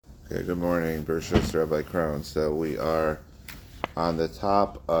Okay, good morning, Bereshus Rabbi Krohn. So we are on the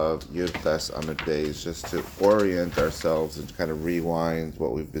top of Yud Ches Amid Beis, just to orient ourselves and kind of rewind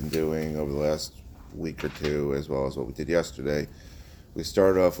what we've been doing over the last week or two, as well as what we did yesterday. We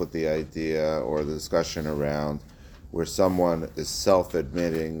started off with the idea or the discussion around where someone is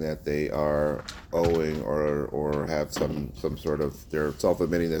self-admitting that they are owing or have some sort of, they're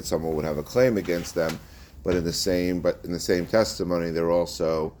self-admitting that someone would have a claim against them, but in the same testimony they're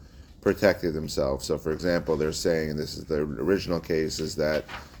also protected themselves. So, for example, they're saying, and this is the original case, is that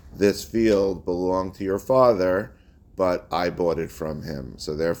this field belonged to your father, but I bought it from him.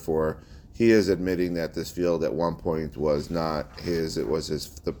 So, therefore, he is admitting that this field at one point was not his; it was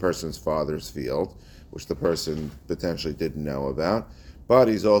the person's father's field, which the person potentially didn't know about. But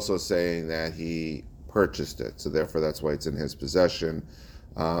he's also saying that he purchased it, so therefore, that's why it's in his possession.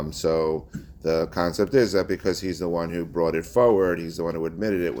 So the concept is that because he's the one who brought it forward, he's the one who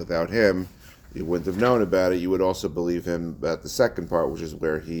admitted it. Without him, you wouldn't have known about it. You would also believe him about the second part, which is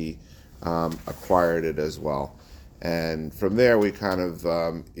where he acquired it as well. And from there, we kind of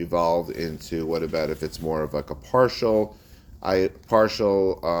evolved into what about if it's more of like a partial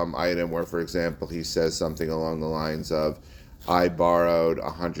item, where, for example, he says something along the lines of, I borrowed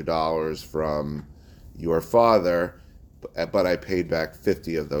 $100 from your father, but I paid back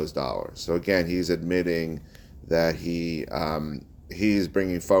 50 of those dollars. So again, he's admitting that he's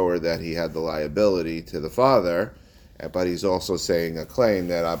bringing forward that he had the liability to the father, but he's also saying a claim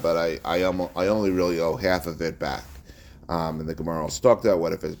that I only really owe half of it back. And the Gemara also talked about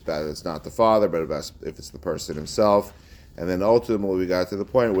what if it's not the father, but if it's the person himself. And then ultimately we got to the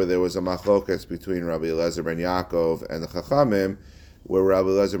point where there was a machlokas between Rabbi Eliezer ben Yaakov and the Chachamim, where Rabbi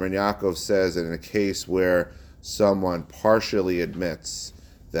Eliezer ben Yaakov says that in a case where someone partially admits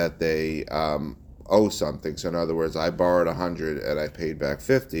that they owe something. So in other words, I borrowed 100 and I paid back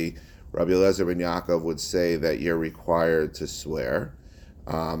 50. Rabbi Eliezer ben Yaakov would say that you're required to swear.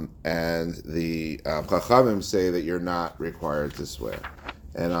 And the Chachamim say that you're not required to swear.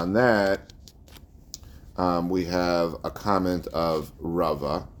 And on that, we have a comment of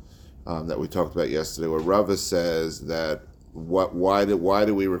Rava that we talked about yesterday, where Rava says that why would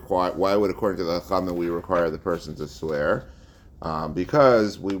according to the Chachamim we require the person to swear?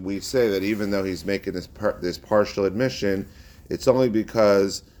 Because we say that even though he's making this partial admission, it's only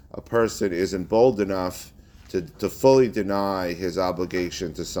because a person isn't bold enough to fully deny his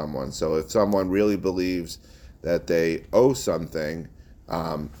obligation to someone. So if someone really believes that they owe something,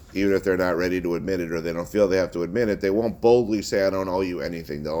 even if they're not ready to admit it or they don't feel they have to admit it, they won't boldly say, I don't owe you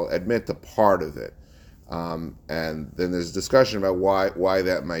anything. They'll admit the part of it. And then there's discussion about why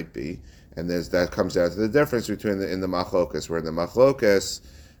that might be, and that comes down to the difference between in the machlokas, where in the machlokas,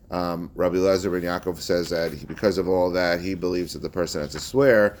 Rabbi Eliezer ben Yaakov says that because of all that, he believes that the person has to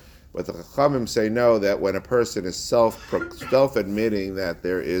swear, but the Chachamim say no, that when a person is self-admitting that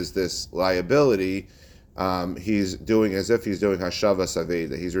there is this liability, he's doing as if he's doing hashavas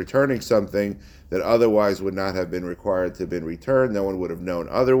aveda. He's returning something that otherwise would not have been required to have been returned. No one would have known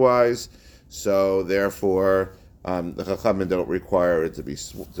otherwise. So therefore, the Chachamim don't require it to be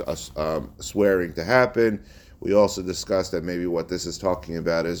swearing to happen. We also discussed that maybe what this is talking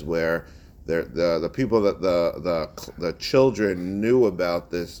about is where the people that the children knew about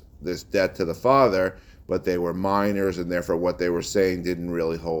this debt to the father, but they were minors, and therefore what they were saying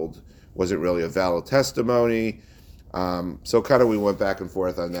wasn't really a valid testimony. So kind of we went back and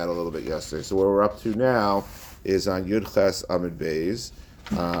forth on that a little bit yesterday. So where we're up to now is on Yud Ches Amid Beis,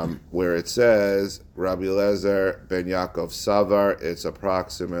 where it says Rabbi Eliezer ben Yaakov Savar. It's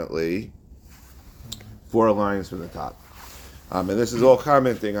approximately 4 lines from the top, and this is all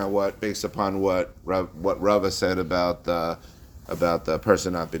commenting on based upon what Rava said about the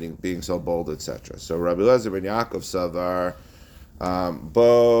person not being so bold, etc. So Rabbi Eliezer ben Yaakov Savar,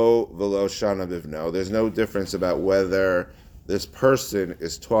 Bo velo shana bivno. There's no difference about whether this person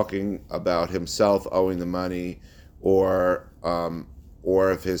is talking about himself owing the money or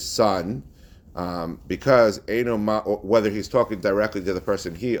of his son, because whether he's talking directly to the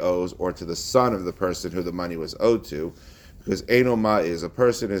person he owes or to the son of the person who the money was owed to, because Einoma is a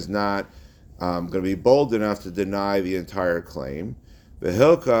person is not going to be bold enough to deny the entire claim. And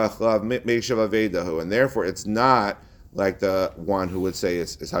therefore it's not like the one who would say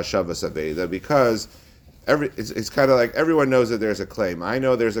it's hashavas aveda, because it's kind of like everyone knows that there's a claim. I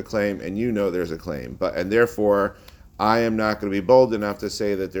know there's a claim, and you know there's a claim, and therefore I am not going to be bold enough to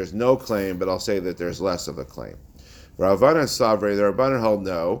say that there's no claim, but I'll say that there's less of a claim. Ravana Savre, the Rabbanan hold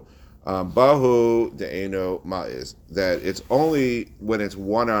no. Bahu de'eno that it's only when it's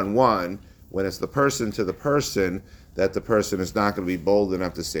one-on-one, when it's the person to the person, that the person is not going to be bold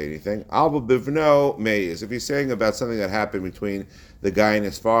enough to say anything. Alba bivno meis. If he's saying about something that happened between the guy and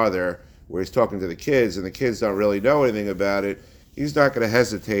his father, where he's talking to the kids, and the kids don't really know anything about it, he's not going to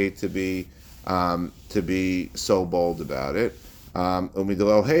hesitate to be so bold about it.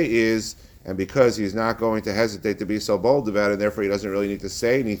 And because he's not going to hesitate to be so bold about it, and therefore he doesn't really need to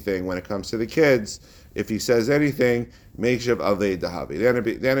say anything when it comes to the kids. If he says anything, Meishav Aved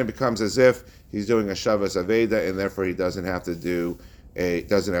Dahavi. Then it becomes as if he's doing a Shavas Aveda, and therefore he doesn't have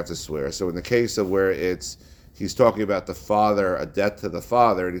to swear. So in the case of where he's talking about the father, a debt to the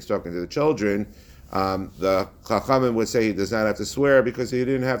father, and he's talking to the children, the Chachamim would say he does not have to swear because he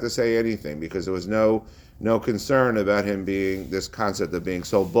didn't have to say anything, because there was no concern about him being, this concept of being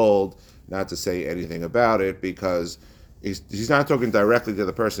so bold not to say anything about it, because he's not talking directly to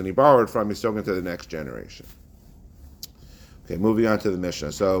the person he borrowed from, he's talking to the next generation. Okay, moving on to the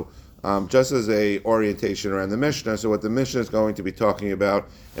Mishnah. So just as a orientation around the Mishnah, so what the Mishnah is going to be talking about,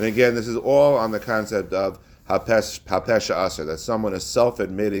 and again, this is all on the concept of Hapesha Aser, that someone is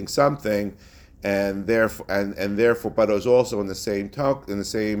self-admitting something, and therefore, but it was also in the same talk, by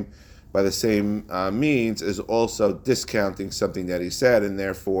the same means, is also discounting something that he said, and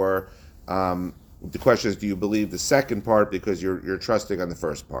therefore the question is, do you believe the second part because you're trusting on the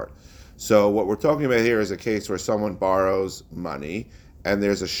first part? So what we're talking about here is a case where someone borrows money and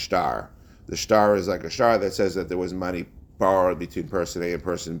there's a shtar. The shtar is like a shtar that says that there was money borrowed between person A and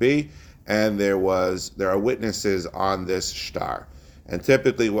person B, and there are witnesses on this shtar. And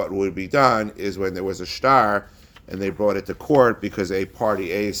typically what would be done is when there was a shtar and they brought it to court because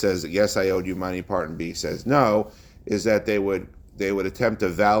party A says, yes, I owed you money, party B says no, is that they would attempt to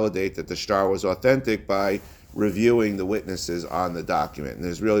validate that the shtar was authentic by reviewing the witnesses on the document. And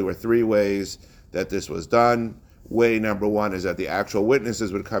there's really were three ways that this was done. Way number one is that the actual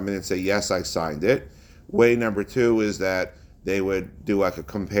witnesses would come in and say, yes, I signed it. Way number two is that they would do like a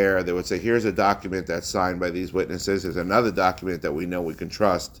compare. They would say, here's a document that's signed by these witnesses. There's another document that we know we can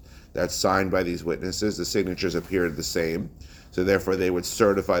trust that's signed by these witnesses. The signatures appear the same. So therefore they would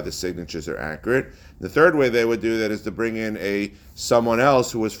certify the signatures are accurate. The third way they would do that is to bring in someone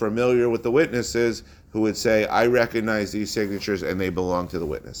else who was familiar with the witnesses, who would say, I recognize these signatures and they belong to the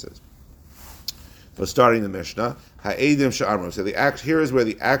witnesses. So starting the Mishnah, Ha'edim Sha'amru. So here is where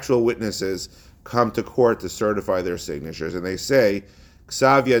the actual witnesses come to court to certify their signatures, and they say,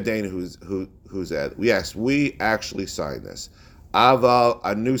 Ksav Yadein, who's that? Yes, we actually signed this. Aval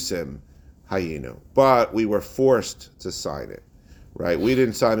Anusim Hayinu. But we were forced to sign it. Right? We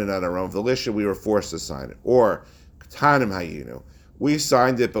didn't sign it on our own volition, we were forced to sign it. Or Ktanim Hayinu. We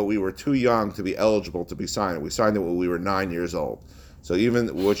signed it, but we were too young to be eligible to be signed it. We signed it when we were 9 years old. So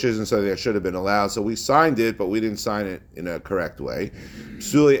which isn't something that should have been allowed. So we signed it, but we didn't sign it in a correct way.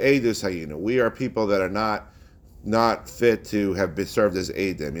 Psuli Eidus Hayinu. We are people that are not fit to have been served as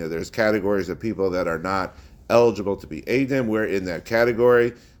Eidim. There's categories of people that are not eligible to be Eidim. We're in that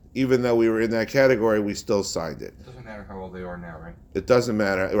category. Even though we were in that category, we still signed it. It doesn't matter how old they are now, right? It doesn't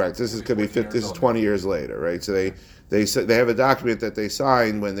matter, right? This is 20 years later, right? So they have a document that they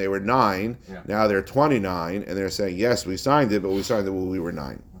signed when they were 9. Yeah. Now they're 29, and they're saying, yes, we signed it, but we signed it when we were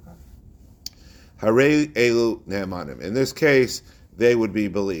 9. Hare elu ne'emanim. In this case, they would be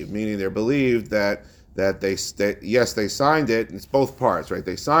believed, meaning they're believed that they signed it. And it's both parts, right?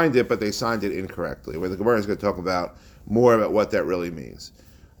 They signed it, but they signed it incorrectly. Where the Gemara is going to talk about more about what that really means.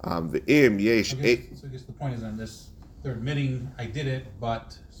 So I guess the point is on this, they're admitting I did it,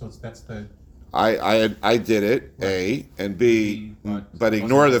 but that's the I did it, right. A, and B, but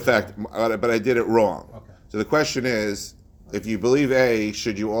ignore the fact, but I did it wrong. Okay. So the question is, if you believe A,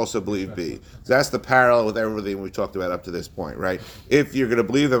 should you also believe B? So that's the parallel with everything we talked about up to this point, right? If you're going to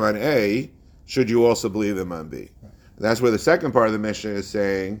believe them on A, should you also believe them on B? Right. And that's where the second part of the Mishnah is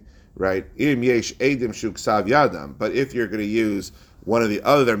saying, right, Im yesh edim shu ksav yadam. But if you're going to use one of the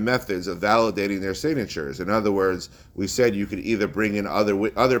other methods of validating their signatures, in other words, we said you could either bring in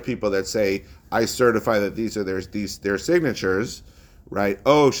other people that say, I certify that these are their signatures, right?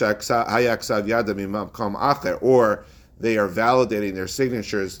 Or they are validating their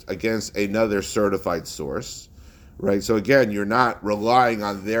signatures against another certified source, right? So again, you're not relying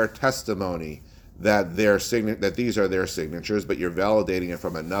on their testimony that these are their signatures, but you're validating it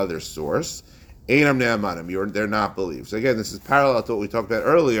from another source. Einam ne'amanim, they're not believed. So again, this is parallel to what we talked about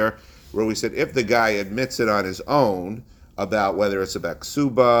earlier, where we said if the guy admits it on his own about whether it's about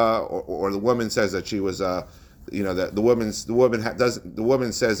ksuba or the woman says that she was that the woman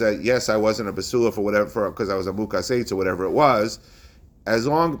says that yes, I wasn't a basula for whatever because I was a mukaseitz or whatever it was.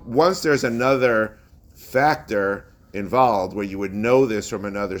 Once there's another factor involved where you would know this from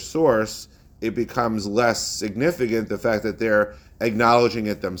another source, it becomes less significant, the fact that they're acknowledging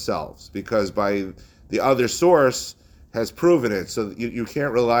it themselves, because by the other source has proven it. So you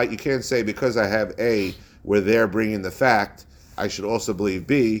can't say because I have A, where they're bringing the fact, I should also believe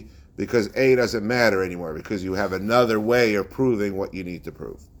B, because A doesn't matter anymore, because you have another way of proving what you need to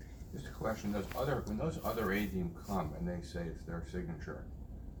prove. Just a question, when those other adim come and they say it's their signature,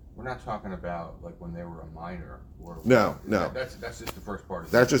 we're not talking about like when they were a minor. No. That's just the first part of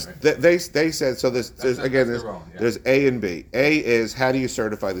it. That's just, right? they said, so there's A and B. A is, how do you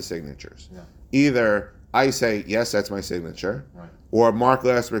certify the signatures? Yeah. Either I say, yes, that's my signature, Right. or Mark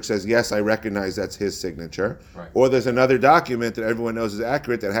Glassberg says, yes, I recognize that's his signature, Right. or there's another document that everyone knows is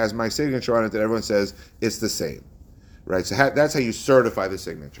accurate that has my signature on it that everyone says it's the same, right? So that's how you certify the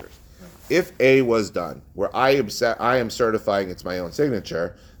signatures. Right. If A was done, where I am certifying it's my own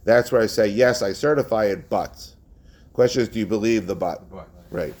signature, that's where I say, yes, I certify it, but. Question is, do you believe the but? But,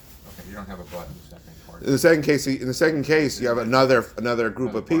 Right. Okay, you don't have a but in the second part. In the second case, you have another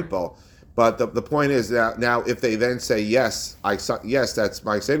group of people. But the point is that now, if they then say yes, that's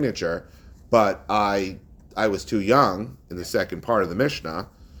my signature, but I was too young in the second part of the Mishnah,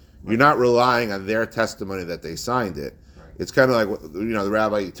 you're not relying on their testimony that they signed it. Right. It's kind of like the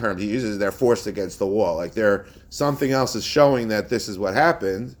rabbi term he uses. They're forced against the wall. Like something else is showing that this is what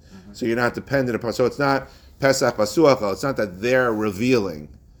happened. Mm-hmm. So you're not dependent upon. So it's not Pesach Pasuach. It's not that they're revealing,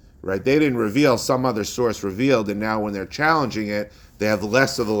 right? They didn't reveal. Some other source revealed, and now when they're challenging it, they have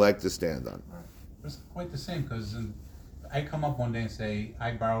less of a leg to stand on. It's quite the same, because I come up one day and say,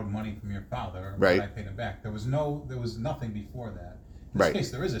 I borrowed money from your father, right. but I paid him back. There was nothing before that. In this right.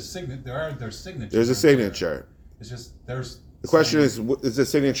 case, there is a signature. There's signatures. There's a signature. It's just there's. The question is the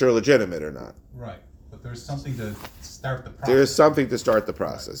signature legitimate or not? Right, but there's something to start the process. There is something to start the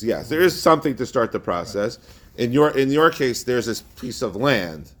process. Right. Yes, there is something to start the process. Right. In your case, there's this piece of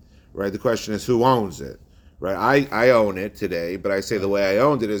land, right? The question is who owns it. Right, I own it today, but I say the way I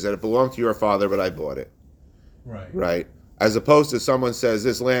owned it is that it belonged to your father, but I bought it. Right. Right. As opposed to someone says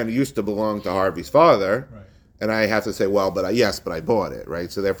this land used to belong to Harvey's father, right. And I have to say, well, but I bought it.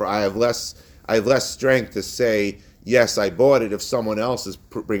 Right. So therefore, I have less strength to say yes, I bought it if someone else is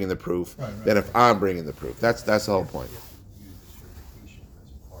bringing the proof than if I'm bringing the proof. That's the whole point.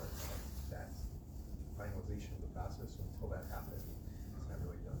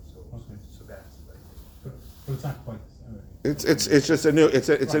 It's not quite. It's just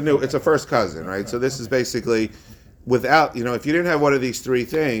it's a first cousin, right? So this is basically without, if you didn't have one of these three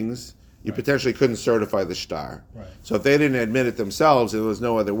things, you potentially couldn't certify the shtar. Right. So if they didn't admit it themselves, there was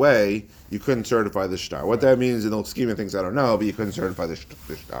no other way, you couldn't certify the shtar. What that means in the scheme of things, I don't know, but you couldn't certify the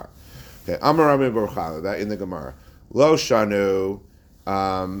shtar. Okay, Amar Rami Baruch, that in the Gemara. Lo shanu.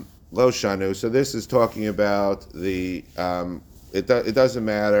 So this is talking about the. It doesn't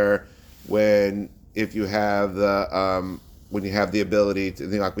matter if you have when you have the ability to,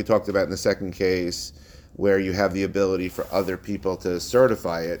 like we talked about in the second case, where you have the ability for other people to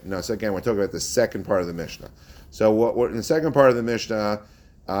certify it. No, so again, we're talking about the second part of the Mishnah. So what in the second part of the Mishnah,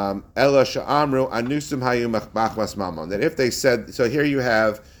 Ela sha'amru anusum hayu machmas mamon. That if they said, so here you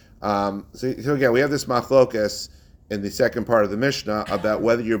have, so again, we have this machlokas in the second part of the Mishnah about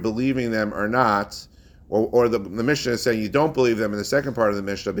whether you're believing them or not, or the Mishnah is saying you don't believe them in the second part of the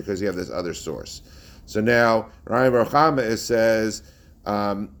Mishnah because you have this other source. So now, Rami Baruch says,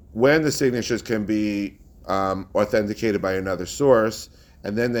 when the signatures can be authenticated by another source,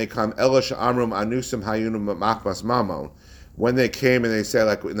 and then they come, Elish Amrum Anusum Hayunum Machmas Mamon. When they came and they said,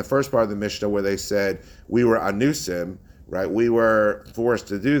 like in the first part of the Mishnah where they said, we were Anusim, right? We were forced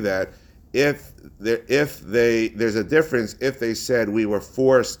to do that. There's a difference if they said we were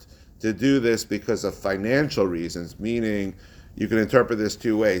forced to do this because of financial reasons, meaning you can interpret this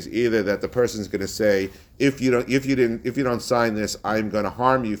two ways. Either that the person's going to say, if you don't sign this, I'm going to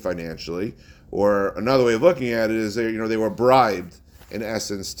harm you financially, or another way of looking at it is they were bribed in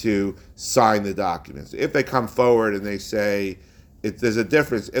essence to sign the documents. If they come forward and they say, there's a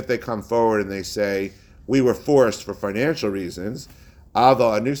difference. If they come forward and they say we were forced for financial reasons, if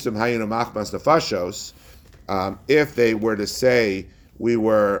they were to say we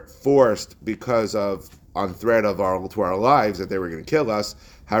were forced because of on threat of to our lives that they were going to kill us,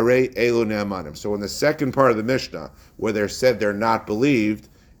 hare elu ne'amanim. So in the second part of the Mishnah, where they're said they're not believed,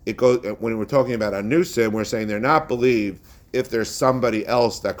 it goes when we're talking about anusim, we're saying they're not believed if there's somebody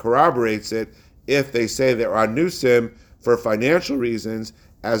else that corroborates it. If they say they're anusim for financial reasons,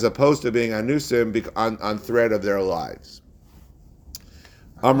 as opposed to being anusim on threat of their lives.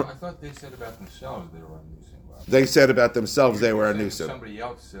 I thought they said about themselves they were anusim. They said about themselves they were anusim. Somebody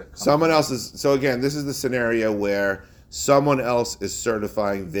else. Someone else is. So again, this is the scenario where someone else is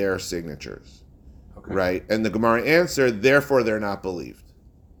certifying their signatures, Okay. right? And the Gemara answered, therefore they're not believed.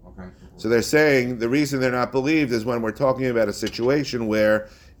 Okay. So they're saying the reason they're not believed is when we're talking about a situation where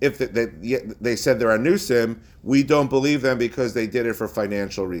if they said they're anusim, we don't believe them because they did it for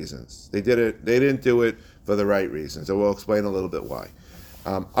financial reasons. They didn't do it for the right reasons. So we'll explain a little bit why.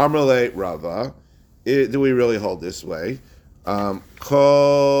 Amrle Rava, do we really hold this way?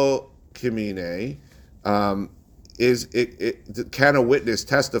 Kol Kimine, can a witness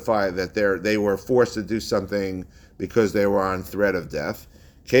testify that they were forced to do something because they were on threat of death?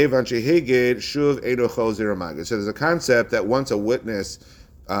 So there's a concept that once a witness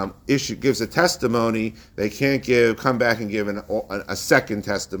gives a testimony, they can't come back and give a second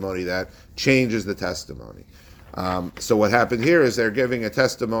testimony that changes the testimony. So what happened here is they're giving a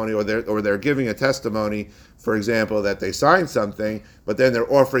testimony, or they're giving a testimony, for example, that they signed something, but then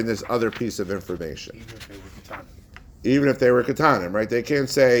they're offering this other piece of information. Even if they were katanim, right? They can't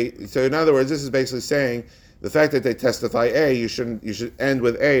say. So in other words, this is basically saying the fact that they testify A, you should end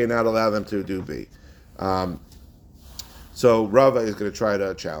with A and not allow them to do B. So Rava is going to try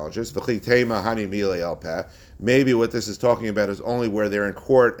to challenge this. Maybe what this is talking about is only where they're in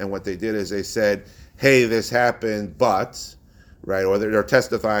court, and what they did is they said, hey, this happened, but, right, or they're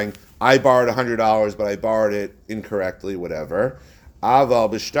testifying, I borrowed $100, but I borrowed it incorrectly, whatever.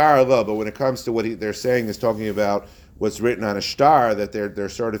 Aval b'shtar lo, but when it comes to what they're saying is talking about what's written on a shtar, that they're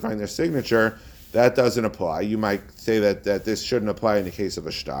certifying their signature, that doesn't apply. You might say that this shouldn't apply in the case of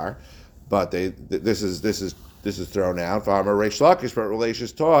a shtar, but this is thrown out. Farmer Reish Lakish, but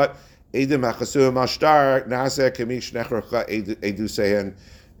Relations taught Edim Achasuim Ashtar Nase Kamish Nechrocha Edusehen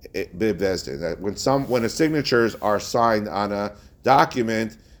Bibvezdin. That when the signatures are signed on a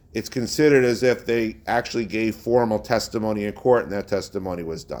document, it's considered as if they actually gave formal testimony in court, and that testimony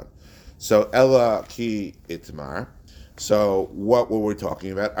was done. So Ella Ki Itmar. So what were we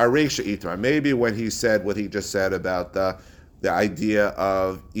talking about? Aresha Itmar. Maybe when he said what he just said about the idea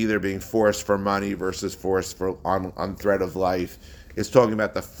of either being forced for money versus forced on threat of life is talking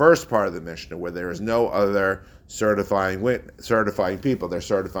about the first part of the Mishnah, where there is no other certifying people. They're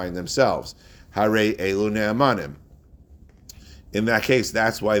certifying themselves. Hare elu ne'amanim. In that case,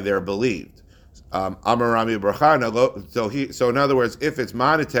 that's why they're believed. Amarami Brachana. So in other words, if it's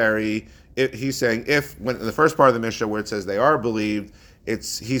monetary, he's saying when in the first part of the Mishnah where it says they are believed,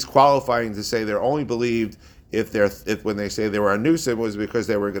 he's qualifying to say they're only believed if when they say they were anusim was because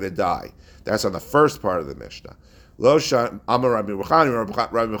they were going to die. That's on the first part of the Mishnah. Lo Amar Rabbi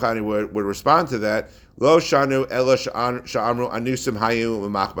Bukhari would respond to that. Lo shanu ela sha'amru anusim hayu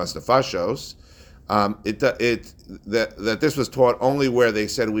u'machmas nefashos. That this was taught only where they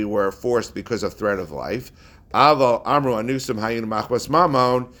said we were forced because of threat of life. Aval amru anusim hayu u'machmas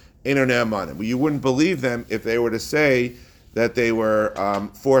mamon inu ne'amanim. You wouldn't believe them if they were to say that they were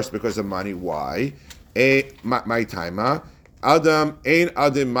forced because of money. Why? My timer. Adam ein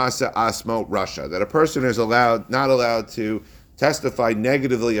adam masa asmo Russia. That a person is not allowed to testify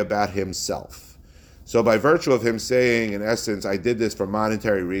negatively about himself. So by virtue of him saying, in essence, I did this for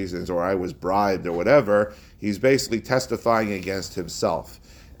monetary reasons, or I was bribed, or whatever, he's basically testifying against himself.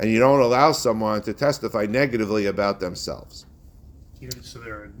 And you don't allow someone to testify negatively about themselves. So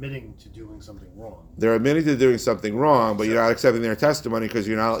they're admitting to doing something wrong. They're admitting to doing something wrong, but you're not accepting their testimony because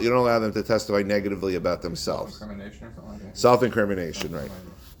you don't allow them to testify negatively about themselves. Self-incrimination or something like that? Self-incrimination, right.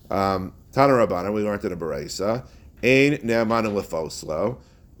 Tana Rabbana, we learned in a Baraisa, Ein Ne'amanim Lefoslo,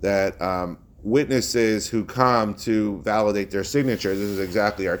 that witnesses who come to validate their signature, this is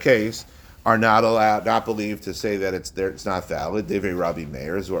exactly our case, are not believed to say that it's not valid. Divrei Rabbi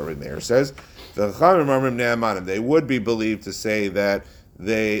Meir is what Rabbi Meir says. They would be believed to say that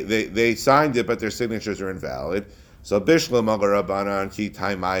they signed it, but their signatures are invalid. So Bishlam Rabbanan Ki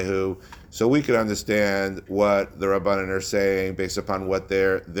Taimaihu. So we could understand what the Rabbanan are saying based upon what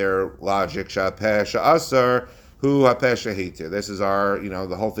their logic. Shapesha Asar Hu Hapesha Hitir. This is our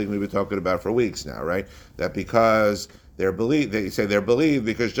the whole thing we've been talking about for weeks now, right? That because they say they're believed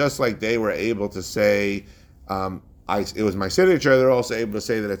because just like they were able to say it was my signature, they're also able to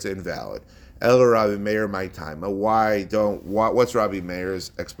say that it's invalid. El Rabbi Meir my time. What's Rabbi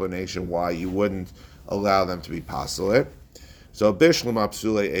Meir's explanation why you wouldn't allow them to be apostolate? So Bishlam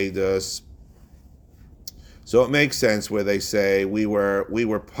Apsule Edus. So it makes sense where they say we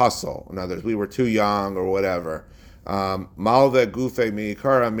were puzzle. In other words, we were too young or whatever. Malve Gufe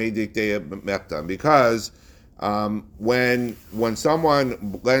Mikara Medik Mektam. Because when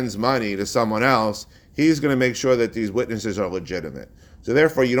someone lends money to someone else, he's going to make sure that these witnesses are legitimate. So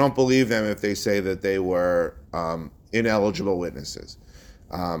therefore, you don't believe them if they say that they were ineligible witnesses.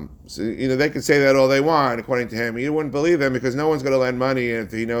 So they can say that all they want. According to him, you wouldn't believe him because no one's going to lend money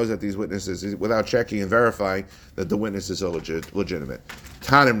if he knows that these witnesses, without checking and verifying that the witnesses are legitimate.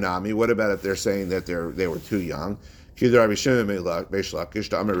 Tanim nami. What about if they're saying that they were too young? Reish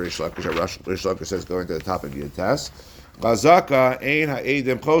Lakish says going to the top of your test.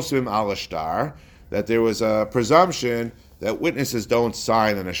 That there was a presumption that witnesses don't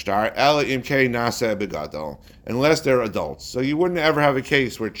sign an ashtar unless they're adults. So you wouldn't ever have a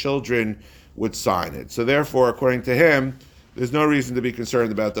case where children would sign it. So therefore, according to him, there's no reason to be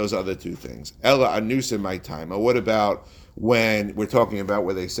concerned about those other two things. Ella anus in my time. What about when we're talking about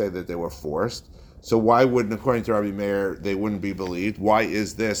where they say that they were forced? So why wouldn't, according to Rabbi Meir, they wouldn't be believed? Why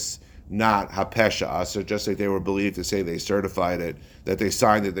is this not hapesha? So just like they were believed to say they certified it, that they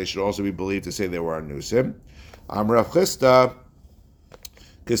signed it, they should also be believed to say they were anusim. Rav Chisda,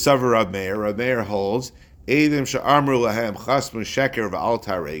 Kesavar Rav Meir. Rav Meir holds, Eidim she'amru lahem chasmu sheker v'al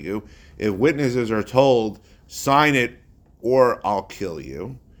taregu. If witnesses are told, sign it or I'll kill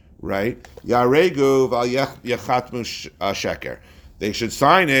you, right? Yaregu v'al yachatmu sheker. They should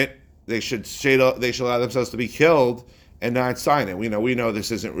sign it. They should allow themselves to be killed and not sign it. We know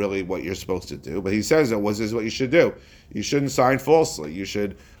this isn't really what you're supposed to do, but he says this is what you should do. You shouldn't sign falsely. You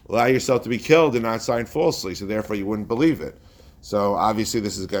should allow yourself to be killed and not sign falsely, so therefore you wouldn't believe it. So obviously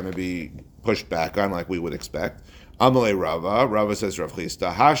this is going to be pushed back on like we would expect. Amalei Rava says Rav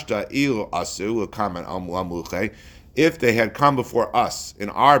Chisda, Hashta ilu asu l'kaman amluche. If they had come before us in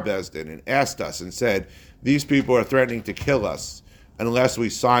our Bezdin and asked us and said, these people are threatening to kill us unless we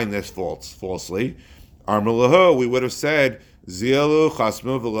sign this falsely, Armalahu, we would have said, Zielu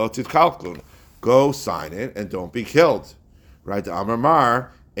chasmu v'lo titkalklun. Go sign it and don't be killed. Right? The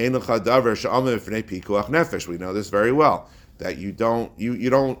Amar ein lecha davar she'amim b'fnei pikuach nefesh. We know this very well. That you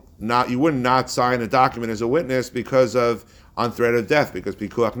wouldn't not sign a document as a witness because of on threat of death, because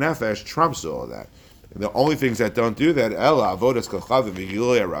pikuach nefesh trumps all of that. And the only things that don't do that, ela avodas kachavim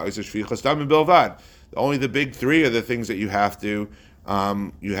v'gilui arayis shvichas damim bilvad. Only the big three are the things that you have to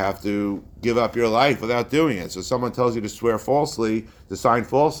give up your life without doing it. So someone tells you to swear falsely, to sign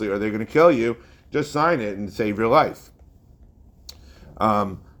falsely, or they're going to kill you, just sign it and save your life.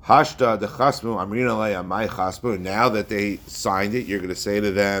 Hashta de chasmu amrina leya my chasmu. Now that they signed it, you're going to say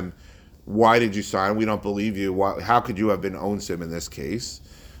to them, "Why did you sign? We don't believe you. How could you have been onsim in this case?"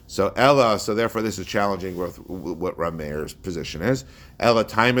 So Ella. So therefore, this is challenging what Rav Meir's position is. Ella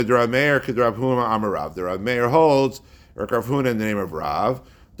timed Rav Meir could Rav Huna Amarav. The Rav Meir holds Rav Huna in the name of Rav.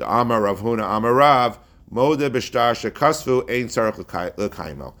 The Amar Rav Huna Amarav Moda b'shtar shekasvu ein tzarich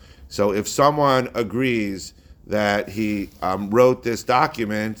l'kaimo. So if someone agrees that he wrote this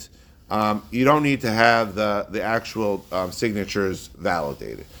document, you don't need to have the actual signatures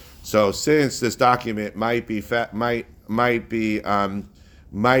validated. So since this document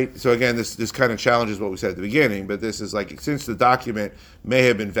so again this kind of challenges what we said at the beginning, but this is like, since the document may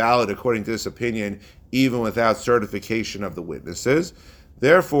have been valid according to this opinion even without certification of the witnesses,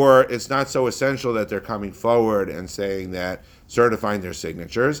 therefore it's not so essential that they're coming forward and saying that, certifying their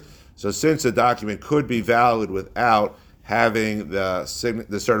signatures. So since the document could be valid without having the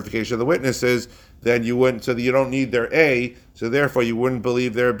certification of the witnesses, then you wouldn't. So that you don't need their A. So therefore, you wouldn't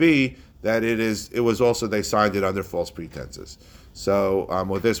believe their B that it was also they signed it under false pretenses. So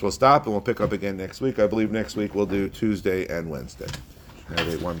with this, we'll stop and we'll pick up again next week. I believe next week we'll do Tuesday and Wednesday. Have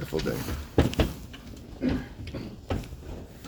a wonderful day.